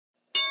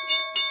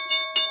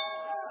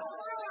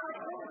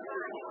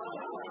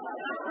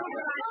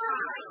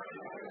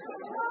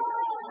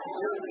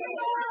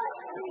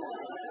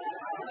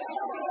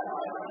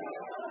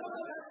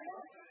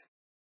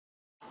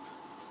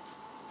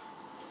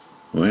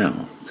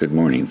Well, good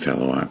morning,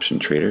 fellow option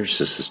traders.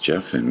 This is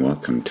Jeff, and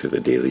welcome to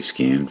the daily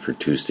scan for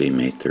Tuesday,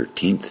 May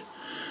 13th,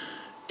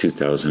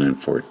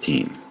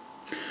 2014.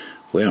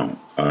 Well,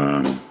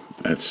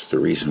 that's the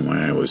reason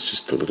why I was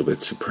just a little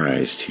bit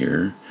surprised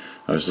here.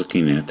 I was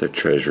looking at the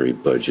Treasury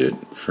budget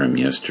from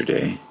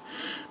yesterday.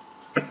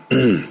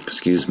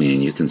 Excuse me,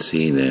 and you can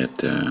see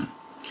that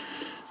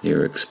they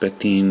were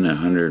expecting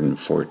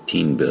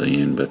 $114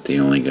 billion, but they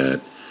only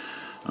got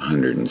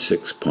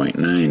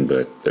 106.9,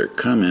 but their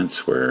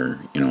comments were,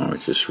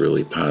 just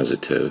really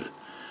positive.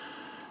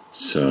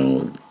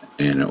 So,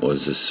 and it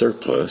was a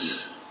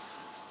surplus.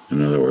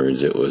 In other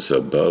words, it was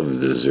above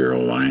the zero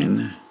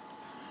line,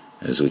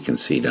 as we can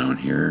see down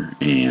here,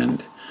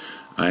 and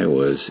I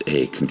was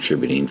a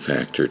contributing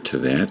factor to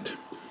that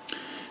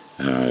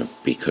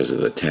because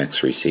of the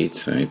tax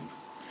receipts. I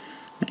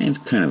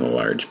had kind of a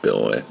large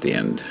bill at the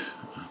end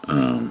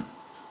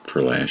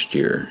for last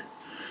year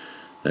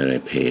that I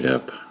paid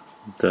up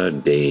the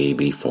day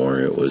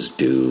before it was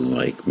due,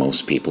 like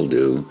most people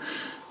do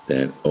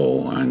that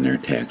owe on their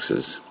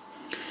taxes.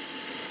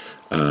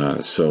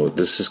 So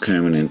this is kind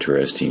of an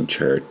interesting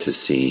chart to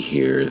see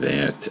here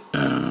that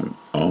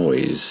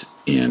always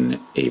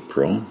in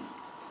April,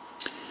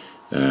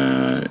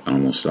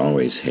 almost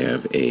always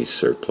have a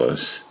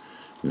surplus,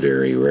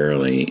 very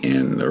rarely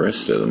in the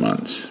rest of the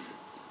months,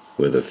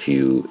 with a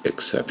few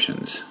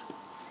exceptions.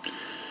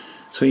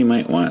 So you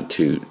might want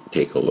to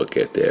take a look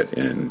at that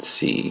and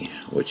see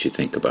what you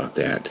think about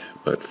that.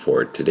 But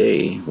for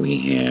today, we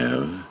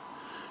have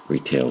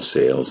retail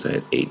sales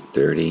at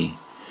 8:30,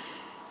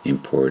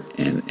 import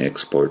and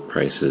export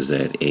prices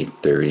at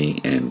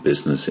 8:30, and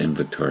business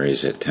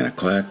inventories at 10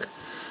 o'clock.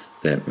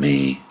 That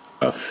may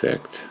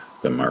affect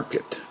the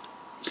market.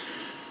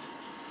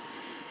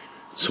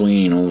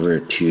 Swinging over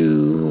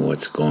to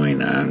what's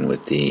going on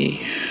with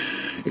the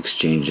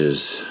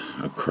exchanges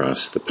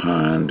across the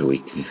pond, we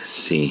can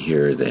see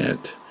here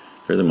that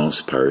for the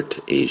most part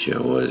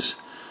Asia was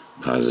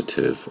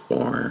positive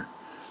or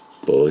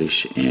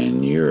bullish,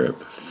 and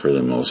Europe for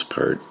the most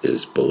part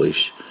is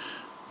bullish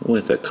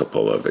with a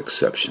couple of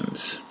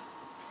exceptions.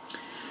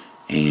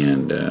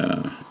 And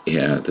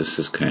this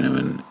is kind of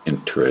an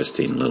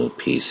interesting little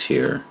piece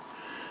here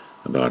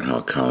about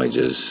how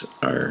colleges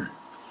are,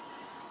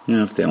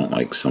 if they don't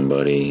like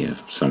somebody,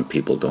 if some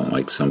people don't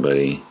like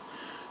somebody,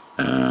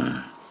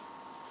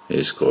 they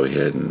just go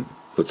ahead and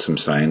put some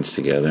signs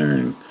together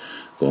and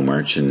go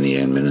march in the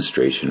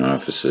administration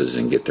offices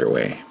and get their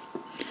way.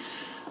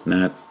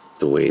 Not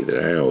the way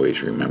that I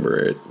always remember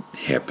it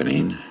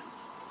happening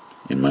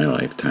in my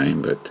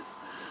lifetime, but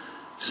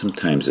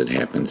sometimes it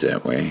happens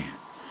that way.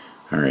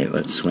 Alright,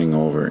 let's swing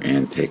over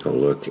and take a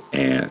look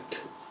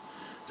at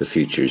the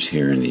futures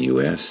here in the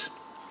U.S.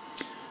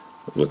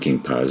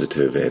 Looking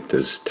positive at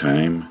this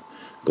time.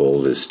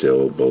 Gold is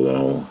still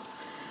below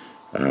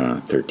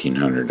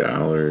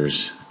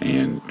 $1,300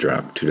 and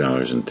dropped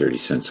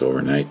 $2.30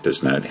 overnight.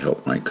 Does not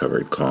help my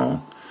covered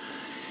call.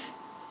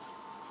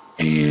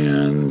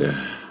 And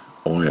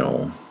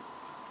oil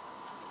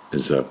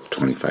is up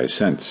 25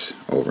 cents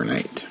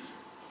overnight.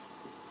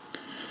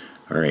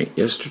 Alright,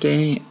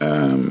 yesterday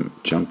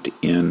jumped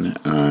in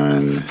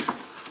on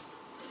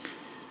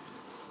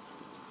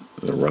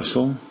the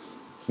Russell.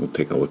 We'll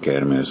take a look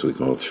at them as we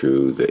go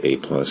through the A+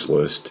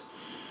 list.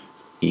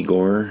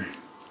 Igor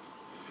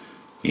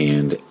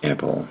and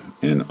Apple,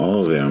 and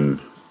all of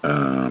them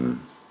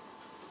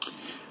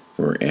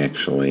were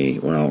actually,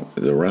 well,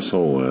 the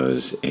Russell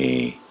was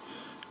a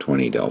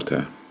 20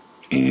 delta,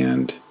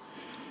 and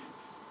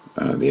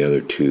the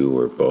other two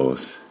were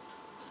both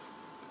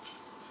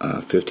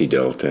 50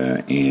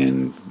 delta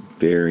and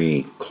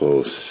very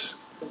close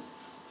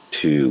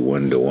to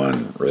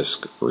 1-to-1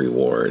 risk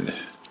reward.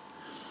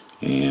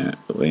 And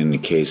in the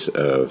case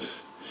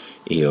of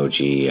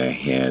EOG, I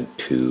had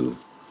to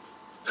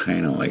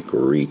kind of like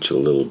reach a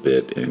little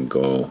bit and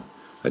go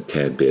a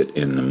tad bit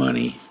in the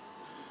money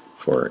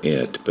for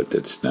it, but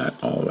that's not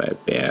all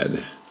that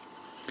bad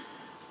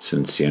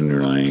since the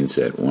underline's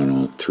at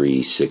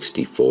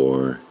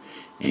 103.64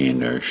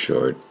 and our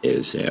short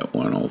is at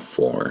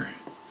 104.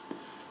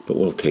 But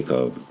we'll take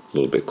a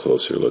little bit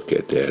closer look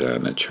at that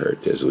on the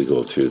chart as we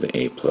go through the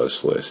A+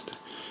 list.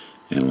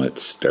 And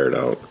let's start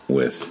out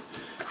with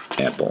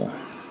Apple.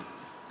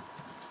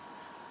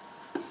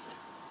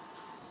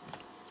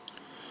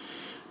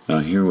 Now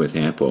here with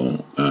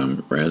Apple,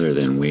 rather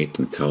than wait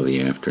until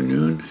the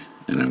afternoon,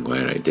 and I'm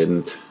glad I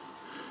didn't,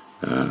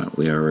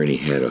 we already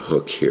had a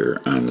hook here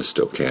on the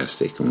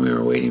stochastic, and we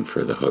were waiting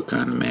for the hook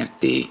on the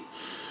MACD,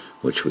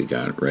 which we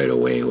got right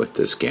away with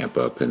this gap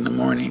up in the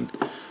morning.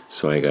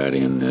 So I got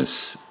in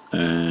this,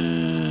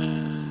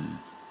 let's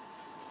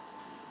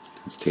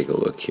take a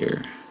look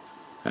here.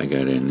 I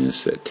got in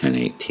this at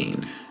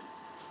 10:18.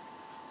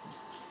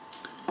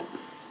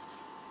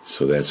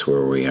 So that's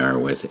where we are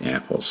with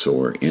Apple. So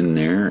we're in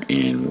there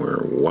and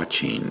we're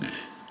watching.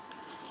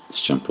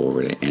 Let's jump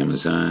over to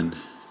Amazon.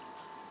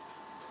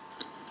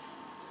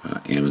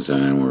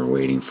 Amazon, we're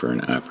waiting for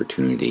an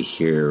opportunity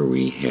here.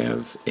 We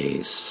have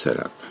a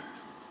setup.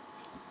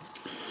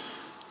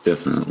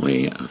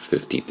 definitely a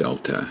 50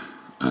 delta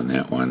on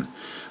that one.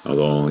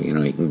 Although, you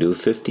know, you can do a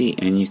 50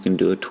 and you can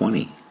do a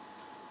 20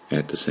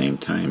 at the same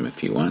time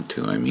if you want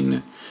to. I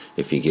mean,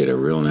 if you get a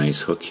real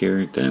nice hook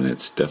here, then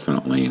it's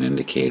definitely an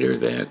indicator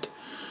that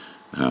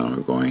we're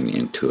going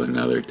into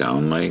another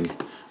down leg.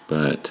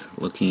 But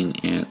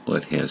looking at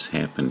what has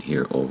happened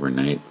here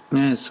overnight,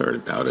 I sort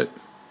of doubt it.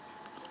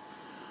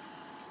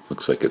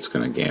 Looks like it's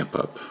going to gap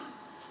up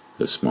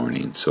this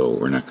morning, so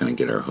we're not going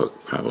to get our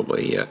hook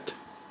probably yet.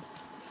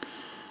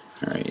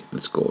 Alright,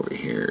 let's go over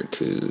here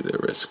to the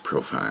risk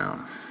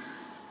profile.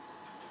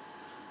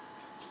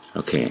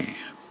 Okay,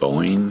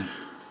 Boeing.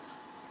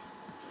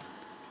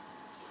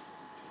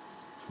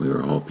 We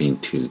were hoping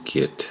to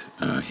get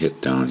a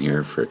hit down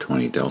here for a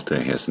 20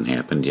 delta. It hasn't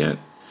happened yet.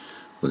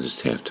 We'll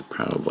just have to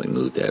probably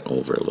move that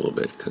over a little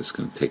bit because it's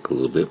going to take a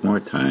little bit more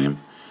time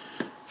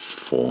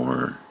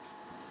for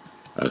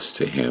us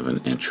to have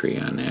an entry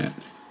on that.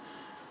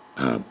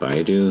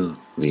 Baidu,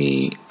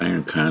 the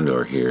Iron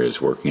Condor here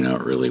is working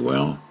out really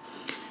well.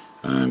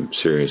 I'm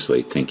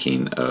seriously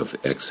thinking of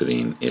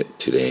exiting it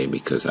today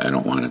because I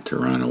don't want it to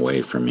run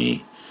away from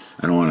me.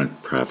 I don't want a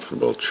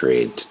profitable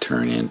trade to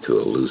turn into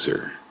a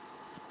loser.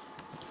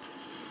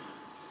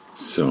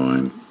 So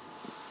I'm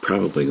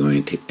probably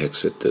going to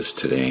exit this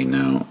today.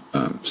 Now,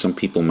 some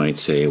people might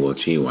say, well,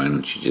 gee, why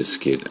don't you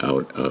just get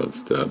out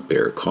of the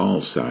bear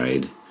call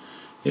side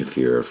if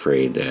you're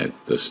afraid that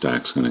the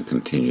stock's going to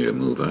continue to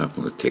move up?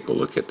 We'll take a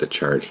look at the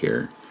chart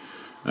here.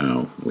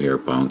 We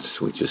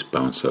just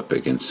bounced up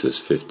against this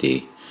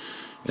 50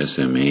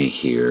 SMA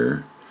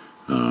here.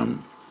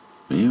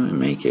 We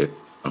may get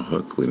a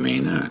hook, we may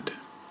not.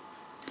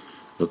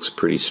 Looks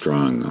pretty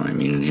strong though. I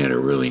mean, it had a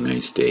really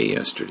nice day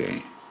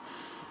yesterday.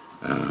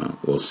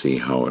 We'll see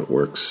how it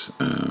works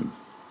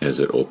as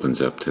it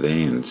opens up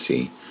today and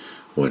see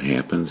what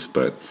happens.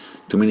 But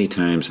too many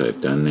times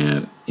I've done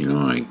that. You know,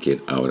 I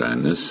get out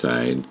on this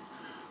side,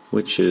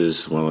 which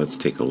is, well, let's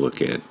take a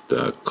look at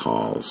the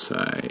call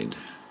side.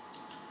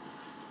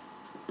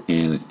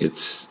 And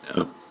it's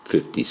up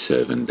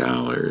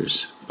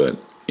 $57, but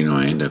you know,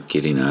 I end up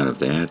getting out of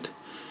that,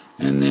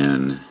 and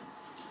then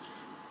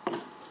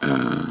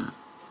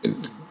it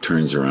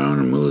turns around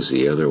and moves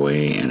the other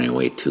way, and I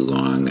wait too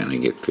long and I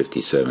get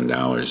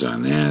 $57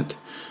 on that.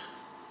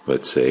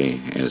 Let's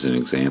say, as an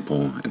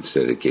example,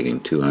 instead of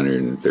getting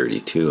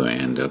 $232, I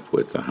end up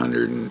with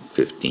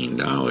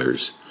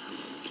 $115,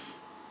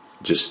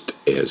 just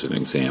as an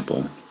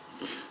example.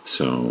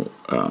 So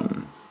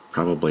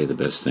probably the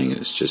best thing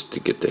is just to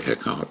get the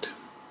heck out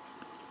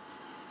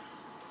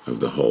of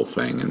the whole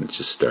thing and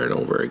just start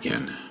over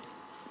again.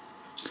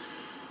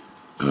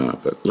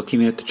 But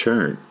looking at the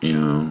chart, you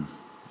know,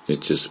 it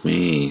just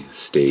may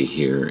stay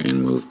here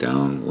and move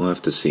down. We'll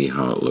have to see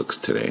how it looks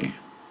today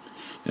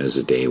as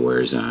the day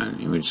wears on.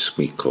 We'll just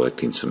be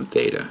collecting some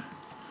data.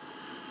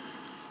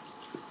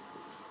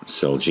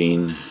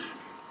 CELG,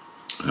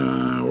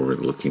 we're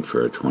looking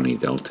for a 20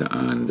 delta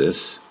on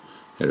this.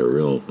 Had a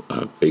real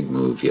big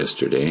move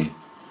yesterday.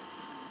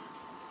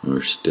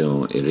 We're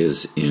still, it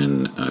is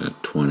in a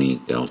 20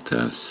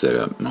 delta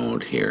setup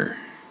mode here.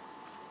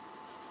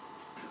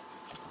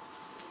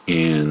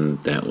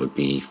 And that would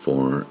be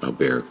for a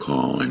bear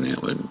call, and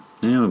that would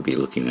be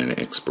looking at an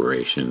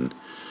expiration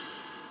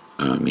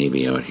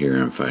maybe out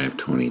here on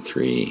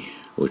 5/23,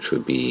 which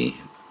would be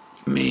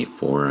May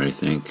 4, I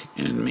think,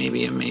 and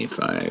maybe a May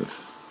 5.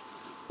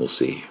 We'll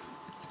see.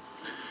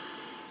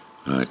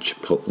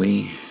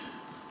 Chipotle.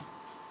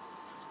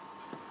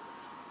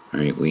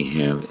 Alright, we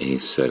have a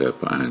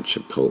setup on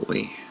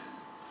Chipotle.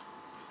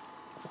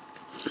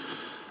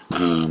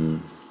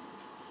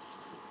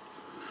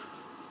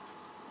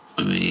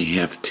 I may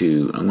have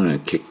to, I'm going to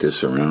kick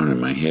this around in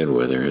my head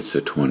whether it's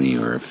a 20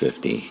 or a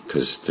 50,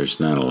 because there's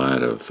not a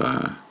lot of,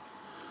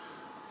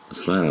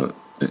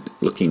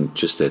 looking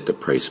just at the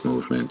price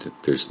movement,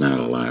 there's not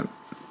a lot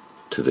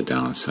to the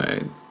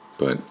downside,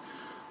 but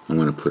I'm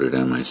going to put it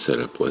on my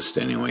setup list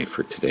anyway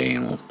for today,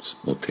 and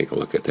we'll take a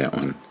look at that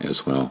one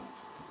as well.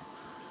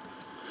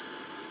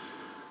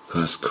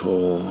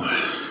 Costco.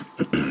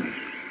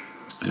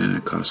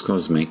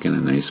 Costco's making a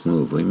nice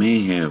move. We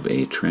may have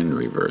a trend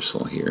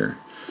reversal here.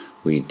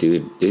 We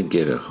did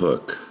get a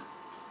hook,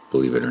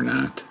 believe it or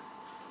not.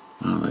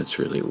 Wow, that's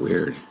really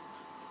weird.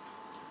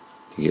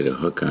 To get a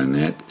hook on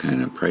that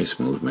kind of price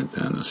movement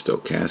on the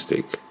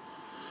stochastic.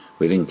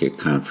 We didn't get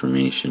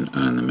confirmation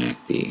on the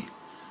MACD.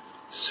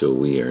 So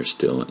we are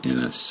still in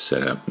a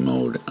setup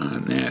mode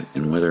on that.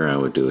 And whether I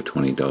would do a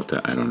 20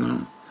 delta, I don't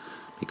know.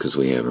 Because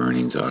we have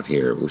earnings out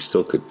here. We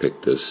still could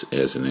pick this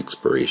as an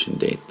expiration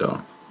date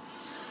though.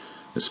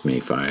 It's May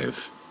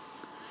 5.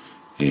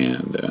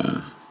 And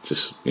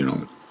just, you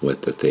know,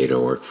 let the theta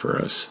work for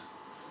us.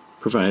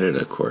 Provided,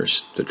 of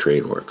course, the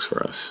trade works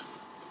for us.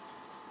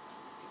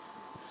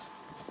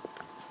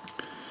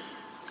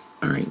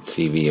 Alright,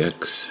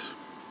 CVX.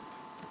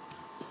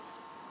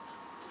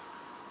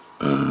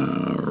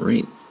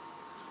 Right.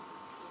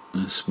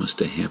 This must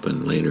have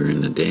happened later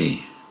in the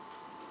day.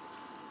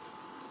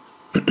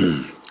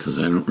 because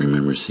I don't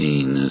remember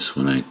seeing this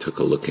when I took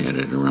a look at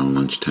it around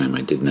lunchtime.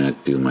 I did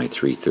not do my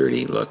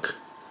 3:30 look.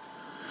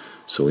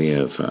 So we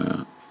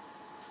have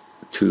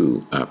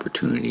two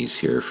opportunities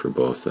here for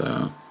both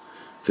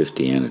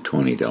 50 and a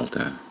 20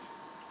 delta.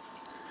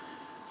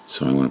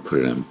 So I want to put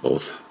it on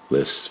both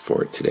lists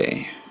for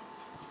today.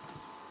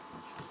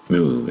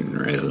 Moving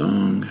right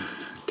along,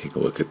 take a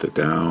look at the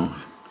Dow.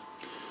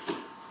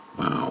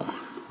 Wow,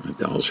 the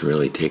Dow's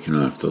really taken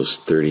off. Those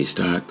 30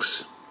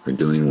 stocks are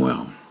doing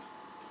well.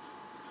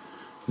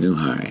 New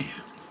high.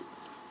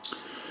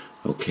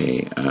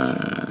 Okay,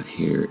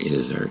 here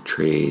is our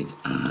trade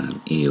on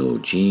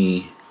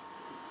EOG.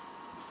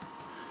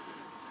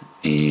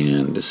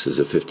 And this is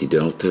a 50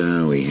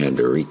 delta. We had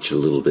to reach a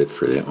little bit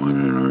for that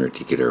one in order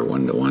to get our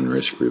 1-to-1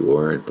 risk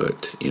reward.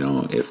 But, you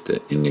know, if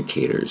the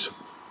indicators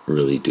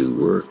really do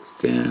work,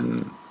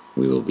 then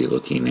we will be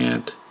looking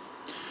at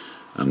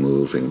a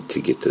move and to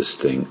get this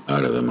thing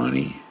out of the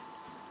money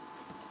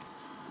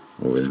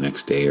over the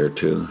next day or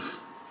two.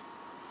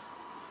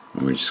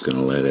 And we're just going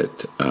to let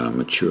it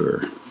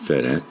mature.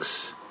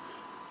 FedEx,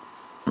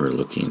 we're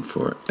looking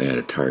for at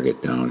a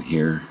target down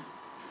here.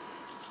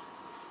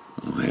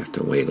 We'll have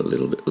to wait a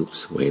little bit.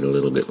 Wait a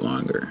little bit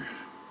longer.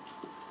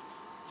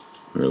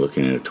 We're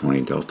looking at a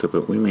 20 delta,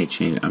 but we may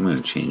change. I'm going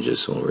to change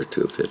this over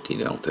to a 50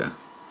 delta.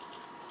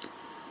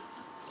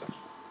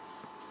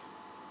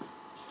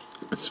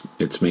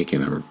 It's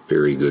making a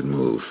very good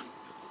move.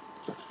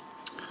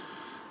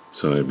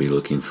 So I'd be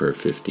looking for a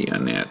 50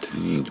 on that. I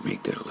need to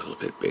make that a little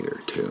bit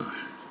bigger too.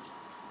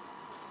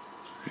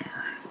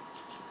 There.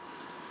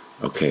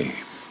 Okay.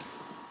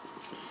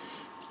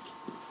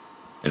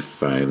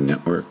 F5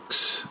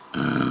 networks.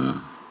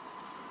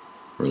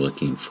 We're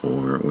looking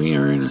for. We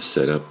are in a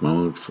setup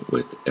mode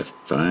with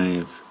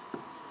F5.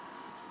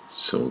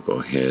 So we'll go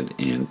ahead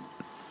and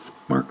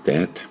mark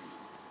that.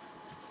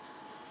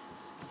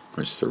 Of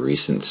course, the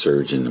recent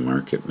surge in the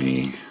market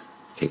may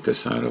take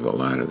us out of a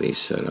lot of these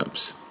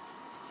setups.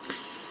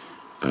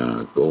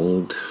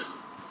 Gold,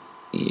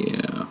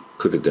 yeah,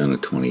 could have done a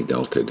 20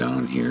 delta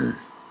down here.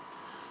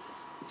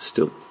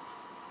 Still,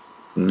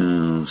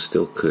 no,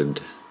 still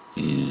could,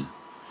 yeah.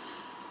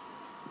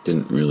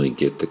 Didn't really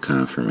get the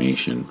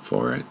confirmation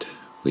for it.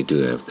 We do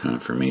have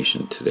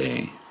confirmation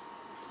today.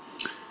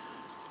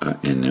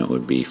 And that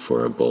would be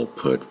for a bull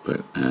put,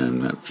 but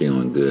I'm not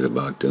feeling good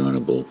about doing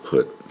a bull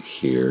put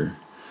here.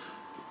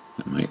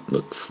 I might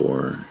look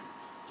for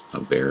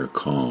a bear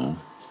call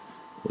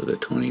with a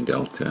 20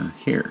 delta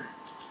here.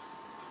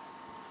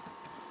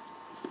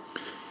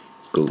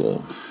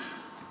 Google.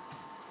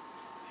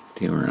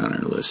 They were on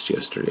our list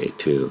yesterday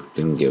too.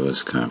 Didn't give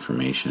us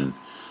confirmation.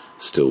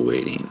 Still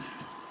waiting.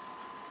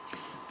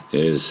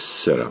 It is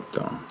set up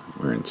though.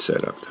 We're in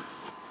setup.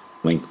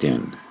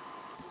 LinkedIn.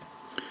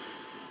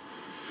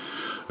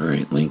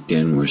 Alright,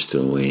 LinkedIn, we're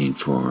still waiting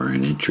for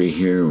an entry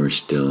here. We're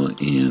still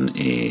in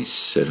a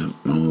setup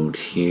mode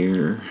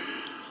here.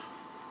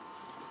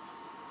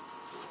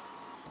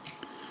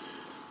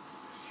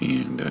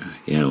 And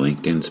yeah,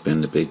 LinkedIn's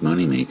been the big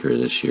money maker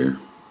this year.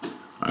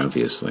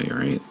 Obviously,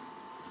 right?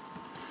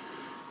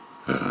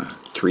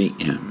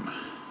 3M.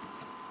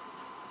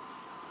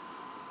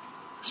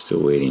 Still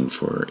waiting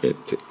for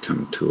it to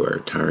come to our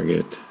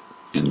target.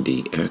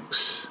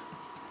 NDX.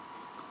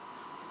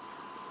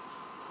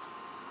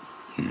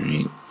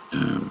 Alright.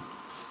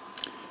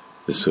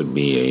 This would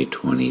be a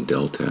 20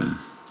 delta.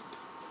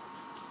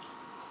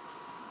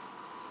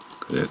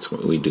 That's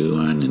what we do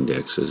on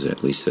indexes.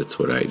 At least that's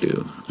what I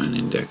do on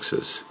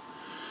indexes.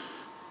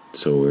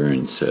 So we're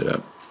in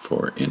setup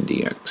for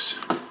NDX.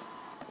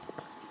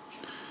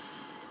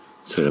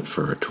 Set up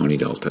for a 20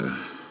 delta.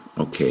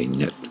 Okay,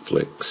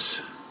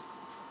 Netflix.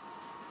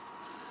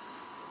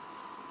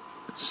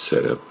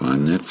 Set up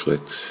on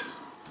Netflix.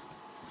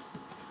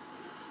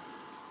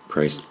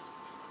 Price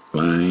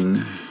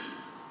line.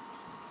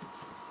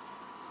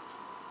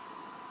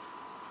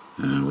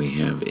 We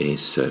have a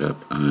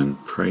setup on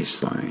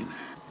Priceline.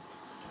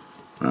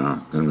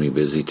 Wow, going to be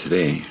busy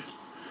today.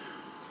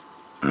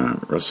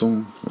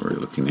 Russell, we're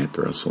looking at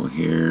the Russell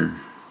here.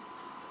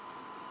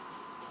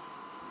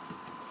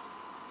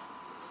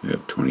 We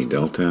have 20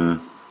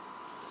 delta.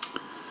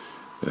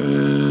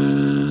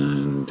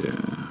 And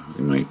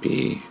we might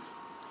be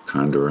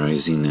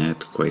condorizing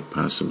that quite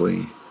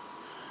possibly.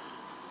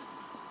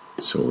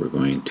 So we're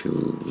going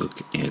to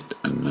look at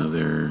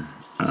another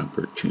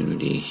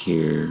opportunity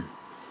here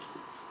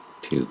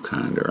to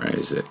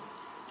condorize it.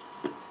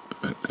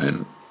 But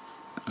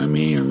I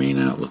may or may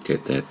not look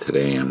at that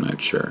today, I'm not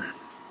sure.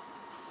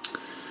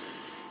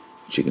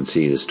 As you can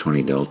see, this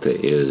 20 delta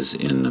is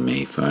in the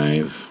May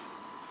 5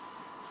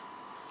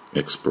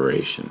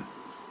 expiration.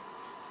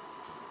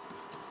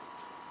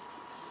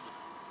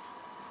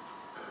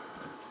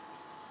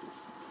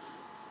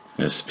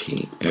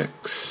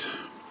 SPX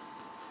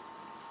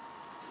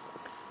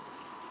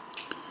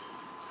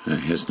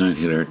has not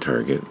hit our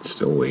target,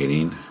 still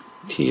waiting.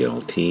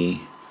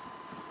 TLT,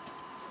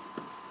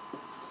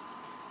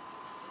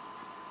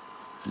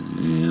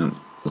 and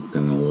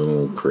looking a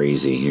little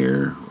crazy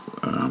here.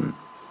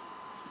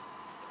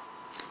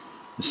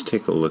 Let's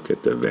take a look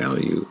at the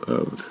value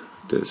of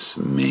this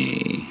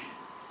May.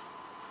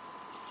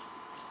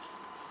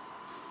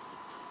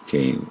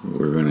 Okay,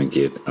 we're going to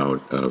get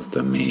out of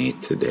the May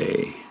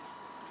today.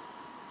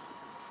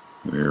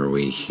 Where are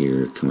we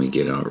here? Can we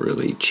get out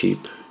really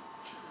cheap?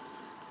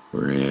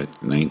 We're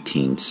at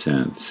 19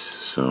 cents,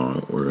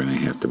 so we're going to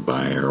have to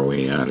buy our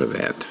way out of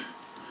that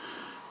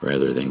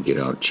rather than get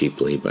out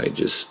cheaply by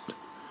just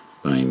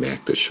buying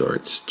back the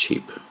shorts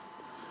cheap.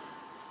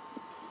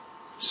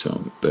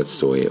 So that's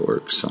the way it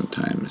works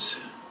sometimes.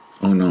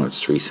 Oh no, it's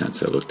 3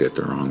 cents. I looked at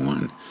the wrong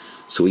one.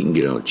 So we can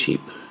get out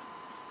cheap.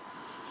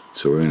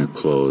 So we're going to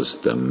close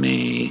the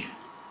May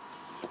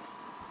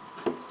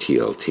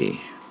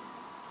TLT.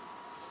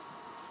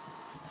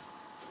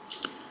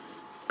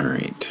 All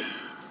right.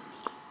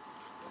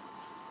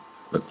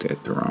 Looked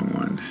at the wrong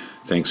one.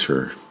 Thanks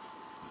for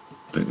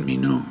letting me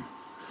know.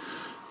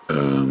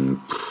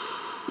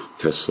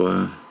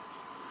 Tesla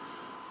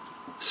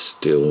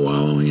still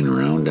wallowing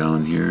around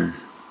down here.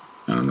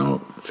 I don't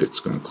know if it's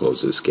going to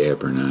close this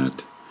gap or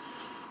not,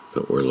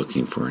 but we're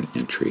looking for an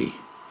entry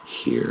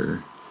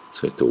here.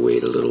 So I have to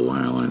wait a little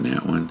while on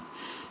that one.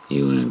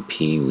 UMP,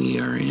 we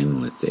are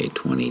in with a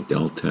 20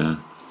 delta.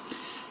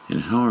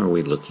 And how are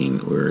we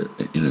looking? We're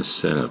in a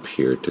setup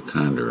here to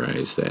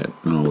Condorize that.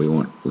 No,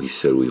 we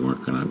said we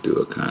weren't going to do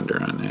a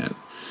condor on that.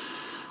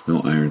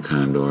 No iron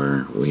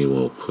condor. We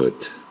will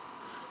put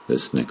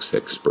this next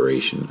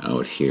expiration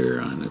out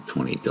here on a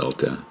 20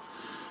 delta.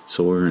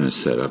 So we're in a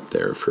setup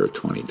there for a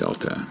 20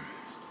 delta.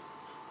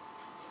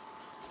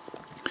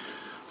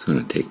 It's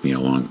going to take me a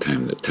long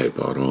time to type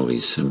out all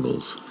these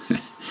symbols.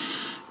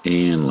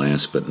 And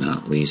last but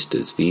not least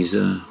is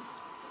Visa.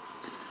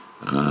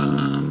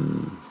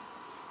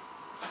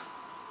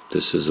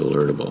 This is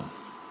alertable.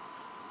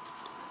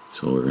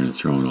 So we're going to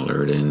throw an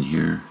alert in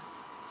here.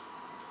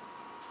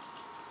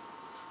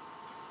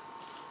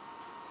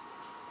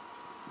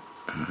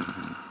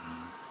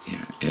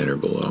 Yeah, at or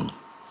below.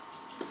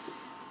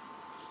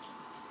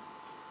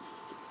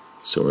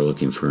 So we're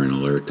looking for an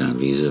alert on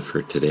Visa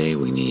for today.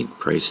 We need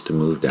price to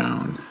move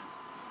down.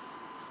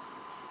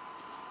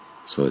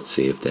 So let's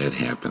see if that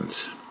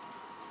happens.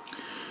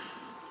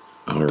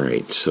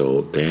 Alright, so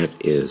that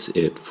is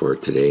it for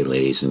today,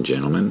 ladies and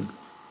gentlemen.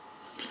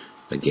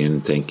 Again,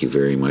 thank you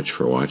very much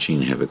for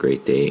watching. Have a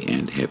great day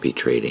and happy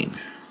trading.